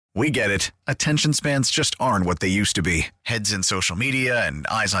We get it. Attention spans just aren't what they used to be. Heads in social media and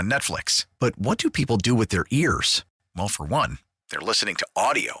eyes on Netflix. But what do people do with their ears? Well, for one, they're listening to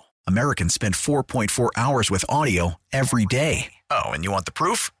audio. Americans spend 4.4 hours with audio every day. Oh, and you want the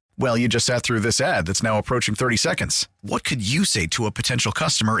proof? Well, you just sat through this ad that's now approaching 30 seconds. What could you say to a potential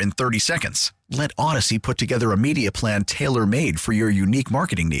customer in 30 seconds? Let Odyssey put together a media plan tailor-made for your unique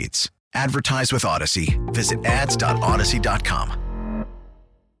marketing needs. Advertise with Odyssey. Visit ads.odyssey.com.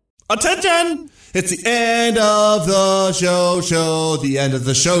 Attention! It's the end of the show, the end of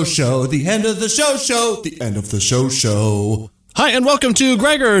the show, the end of the show, the end of the show. Hi, and welcome to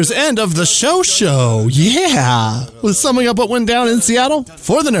Gregor's End of the Show. Yeah! With summing up what went down in Seattle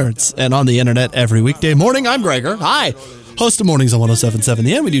for the nerds. And on the internet every weekday morning, I'm Gregor. Hi! Host of Mornings on 107.7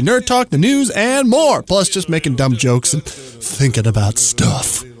 The End. We do nerd talk, the news, and more. Plus just making dumb jokes and thinking about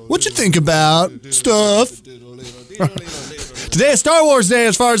stuff. What you think about? Stuff. Today is Star Wars Day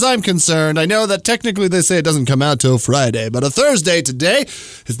as far as I'm concerned. I know that technically they say it doesn't come out till Friday, but a Thursday today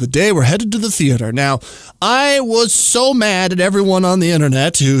is the day we're headed to the theater. Now, I was so mad at everyone on the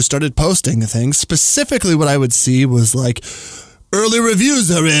internet who started posting things. Specifically, what I would see was like, early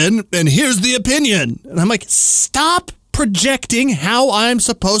reviews are in, and here's the opinion. And I'm like, stop projecting how I'm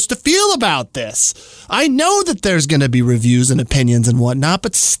supposed to feel about this. I know that there's going to be reviews and opinions and whatnot,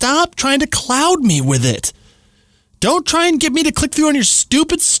 but stop trying to cloud me with it. Don't try and get me to click through on your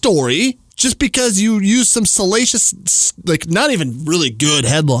stupid story just because you use some salacious, like, not even really good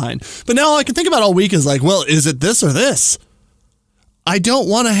headline. But now all I can think about all week is like, well, is it this or this? I don't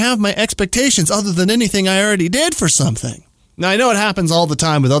want to have my expectations other than anything I already did for something. Now, I know it happens all the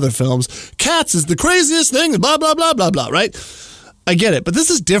time with other films. Cats is the craziest thing, blah, blah, blah, blah, blah, right? I get it, but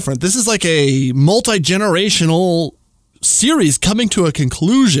this is different. This is like a multi-generational series coming to a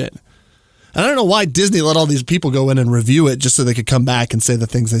conclusion. And I don't know why Disney let all these people go in and review it just so they could come back and say the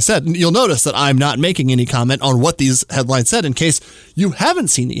things they said. And you'll notice that I'm not making any comment on what these headlines said in case you haven't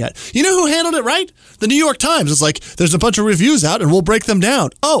seen it yet. You know who handled it right? The New York Times. It's like, there's a bunch of reviews out and we'll break them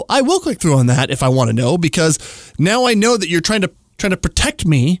down. Oh, I will click through on that if I want to know, because now I know that you're trying to protect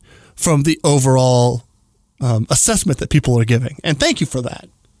me from the overall assessment that people are giving. And thank you for that.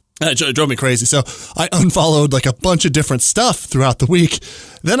 It drove me crazy. So I unfollowed like a bunch of different stuff throughout the week.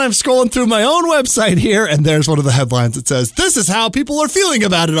 Then I'm scrolling through my own website here, and there's one of the headlines that says, this is how people are feeling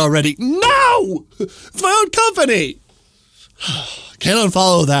about it already. No! It's my own company. Can't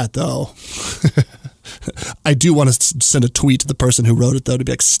unfollow that, though. I do want to send a tweet to the person who wrote it, though, to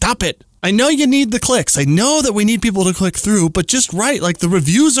be like, stop it. I know you need the clicks. I know that we need people to click through, but just write, like, the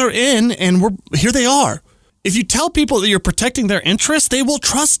reviews are in, and here they are. If you tell people that you're protecting their interests, they will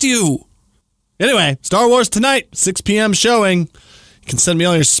trust you. Anyway, Star Wars tonight, 6 p.m. showing. You can send me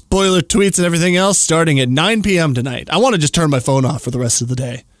all your spoiler tweets and everything else starting at 9 p.m. tonight. I want to just turn my phone off for the rest of the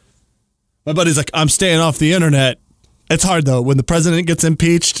day. My buddy's like, I'm staying off the internet. It's hard, though. When the president gets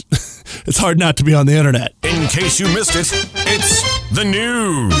impeached, it's hard not to be on the internet. In case you missed it, it's the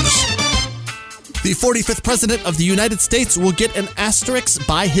news. The 45th president of the United States will get an asterisk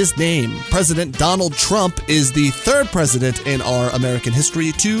by his name. President Donald Trump is the third president in our American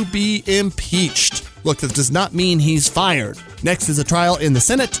history to be impeached. Look, that does not mean he's fired. Next is a trial in the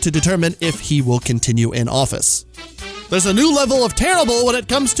Senate to determine if he will continue in office. There's a new level of terrible when it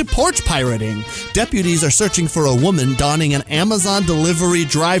comes to porch pirating. Deputies are searching for a woman donning an Amazon delivery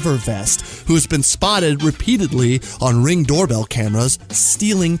driver vest who's been spotted repeatedly on Ring doorbell cameras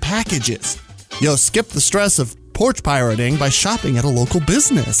stealing packages. Skip the stress of porch pirating by shopping at a local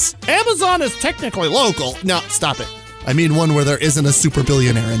business. Amazon is technically local. No, stop it. I mean one where there isn't a super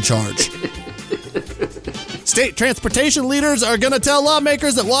billionaire in charge. State transportation leaders are going to tell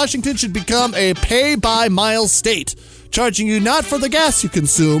lawmakers that Washington should become a pay-by-mile state, charging you not for the gas you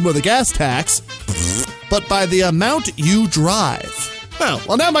consume or the gas tax, but by the amount you drive. Oh,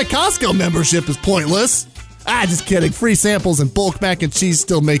 well, now my Costco membership is pointless. Just kidding. Free samples and bulk mac and cheese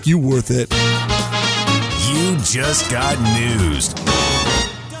still make you worth it. You just got newsed.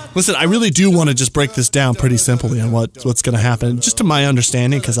 Listen, I really do want to just break this down pretty simply on what's going to happen, just to my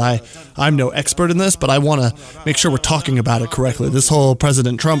understanding, because I'm no expert in this, but I want to make sure we're talking about it correctly. This whole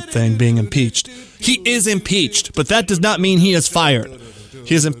President Trump thing being impeached. He is impeached, but that does not mean he is fired.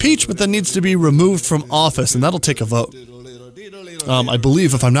 He is impeached, but then needs to be removed from office, and that'll take a vote. I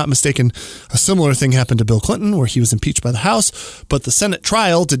believe, if I'm not mistaken, a similar thing happened to Bill Clinton, where he was impeached by the House, but the Senate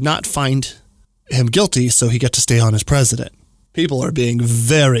trial did not find him guilty, so he got to stay on as president. People are being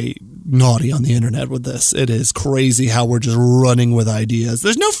very naughty on the internet with this. It is crazy how we're just running with ideas.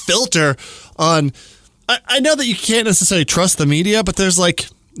 There's no filter on... I know that you can't necessarily trust the media, but there's like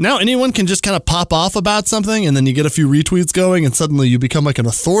Now anyone can just kind of pop off about something, and then you get a few retweets going, and suddenly you become like an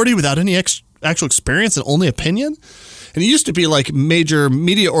authority without any actual experience and only opinion. And it used to be like major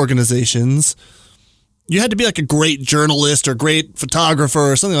media organizations. You had to be like a great journalist or great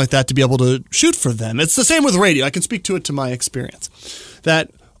photographer or something like that to be able to shoot for them. It's the same with radio. I can speak to it to my experience.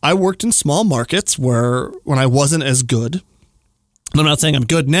 That I worked in small markets where when I wasn't as good, and I'm not saying I'm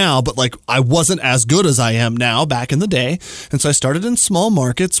good now, but like I wasn't as good as I am now back in the day. And so I started in small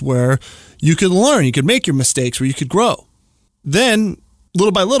markets where you could learn, you could make your mistakes, where you could grow. Then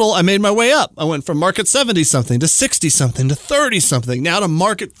little by little, I made my way up. I went from market 70-something to 60-something to 30-something, now to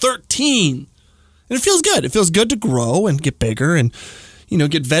market 13. And it feels good. It feels good to grow and get bigger and,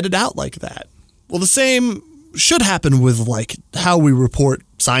 get vetted out like that. Well, the same should happen with like how we report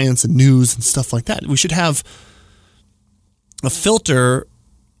science and news and stuff like that. We should have a filter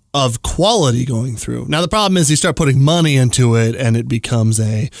of quality going through. Now, the problem is you start putting money into it and it becomes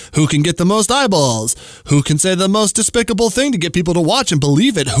who can get the most eyeballs, who can say the most despicable thing to get people to watch and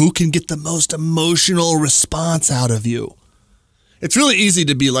believe it, who can get the most emotional response out of you. It's really easy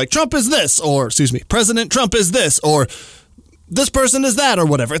to be like, Trump is this, or President Trump is this, or this person is that, or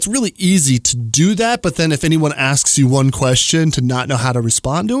whatever. It's really easy to do that, but then if anyone asks you one question to not know how to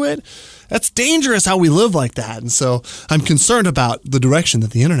respond to it, that's dangerous how we live like that. And so I'm concerned about the direction that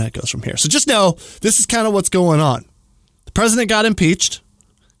the internet goes from here. So just know this is kind of what's going on. The president got impeached.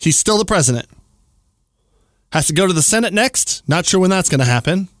 He's still the president. Has to go to the Senate next. Not sure when that's going to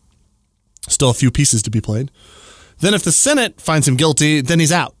happen. Still a few pieces to be played. Then if the Senate finds him guilty, then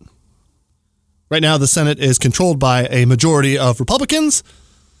he's out. Right now, the Senate is controlled by a majority of Republicans.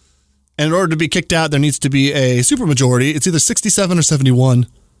 And in order to be kicked out, there needs to be a supermajority. It's either 67 or 71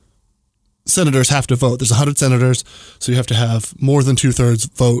 senators have to vote. There's 100 senators, so you have to have more than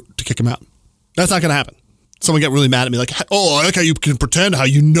 2/3 vote to kick him out. That's not going to happen. Someone got really mad at me like, oh, I like how you can pretend how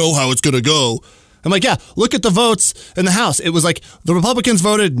you know how it's going to go. I'm like, yeah, look at the votes in the House. It was like the Republicans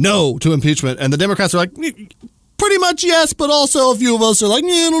voted no to impeachment, and the Democrats were like, pretty much yes, but also a few of us are like,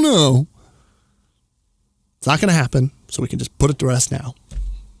 I don't know. It's not going to happen, so we can just put it to rest now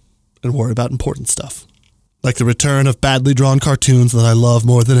and worry about important stuff. Like the return of badly drawn cartoons that I love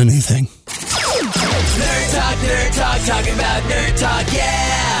more than anything. Nerd talk, talking about nerd talk,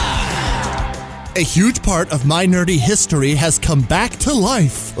 yeah! A huge part of my nerdy history has come back to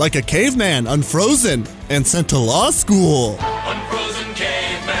life, like a caveman unfrozen and sent to law school. Unfrozen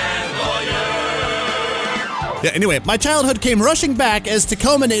caveman lawyer. Yeah, anyway, my childhood came rushing back as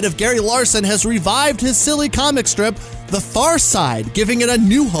Tacoma native Gary Larson has revived his silly comic strip, The Far Side, giving it a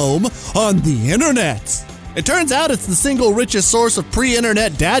new home on the internet. It turns out it's the single richest source of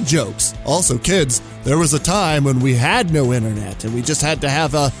pre-internet dad jokes. Also, kids, there was a time when we had no internet and we just had to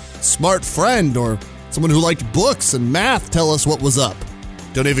have a smart friend or someone who liked books and math tell us what was up.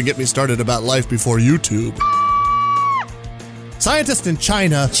 Don't even get me started about life before YouTube. Scientists in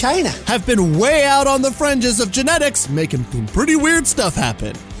China have been way out on the fringes of genetics, making some pretty weird stuff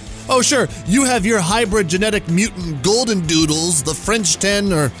happen. Oh, sure, you have your hybrid genetic mutant golden doodles, the French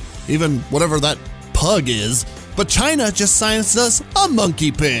 10, or even whatever that pug is, but China just scienced us a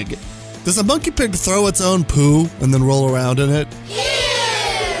monkey pig. Does a monkey pig throw its own poo and then roll around in it?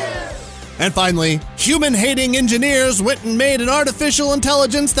 Yeah! And finally, human-hating engineers went and made an artificial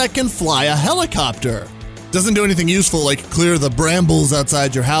intelligence that can fly a helicopter. Doesn't do anything useful like clear the brambles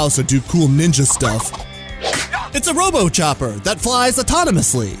outside your house or do cool ninja stuff. It's a robo-chopper that flies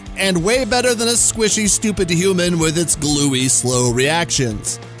autonomously, and way better than a squishy, stupid human with its gluey, slow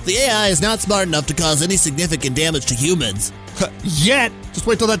reactions. The AI is not smart enough to cause any significant damage to humans. Yet! Just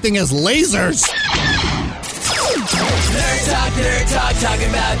wait till that thing has lasers! Nerd talk, talking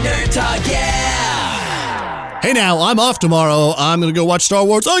about nerd talk, yeah! Hey now, I'm off tomorrow. I'm gonna go watch Star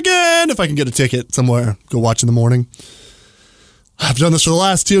Wars again, if I can get a ticket somewhere. Go watch in the morning. I've done this for the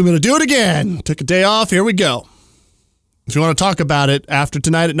last two, I'm gonna do it again. Took a day off, here we go. If you want to talk about it after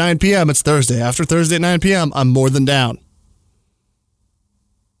tonight at 9 p.m., it's Thursday. After Thursday at 9 p.m., I'm more than down.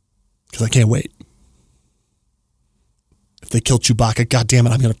 Because I can't wait. If they kill Chewbacca,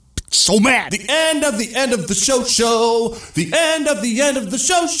 goddammit, I'm going to be so mad. The end of the show. The end of the end of the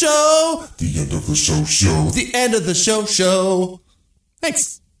show. The end of the show. The end of the show.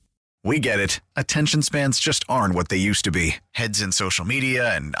 Thanks. We get it. Attention spans just aren't what they used to be. Heads in social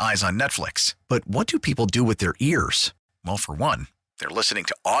media and eyes on Netflix. But what do people do with their ears? Well, for one, they're listening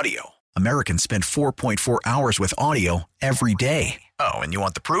to audio. Americans spend 4.4 hours with audio every day. Oh, and you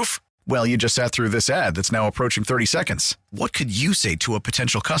want the proof? Well, you just sat through this ad that's now approaching 30 seconds. What could you say to a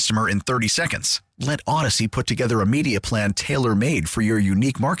potential customer in 30 seconds? Let Odyssey put together a media plan tailor-made for your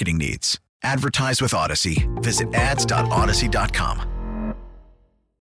unique marketing needs. Advertise with Odyssey. Visit ads.odyssey.com.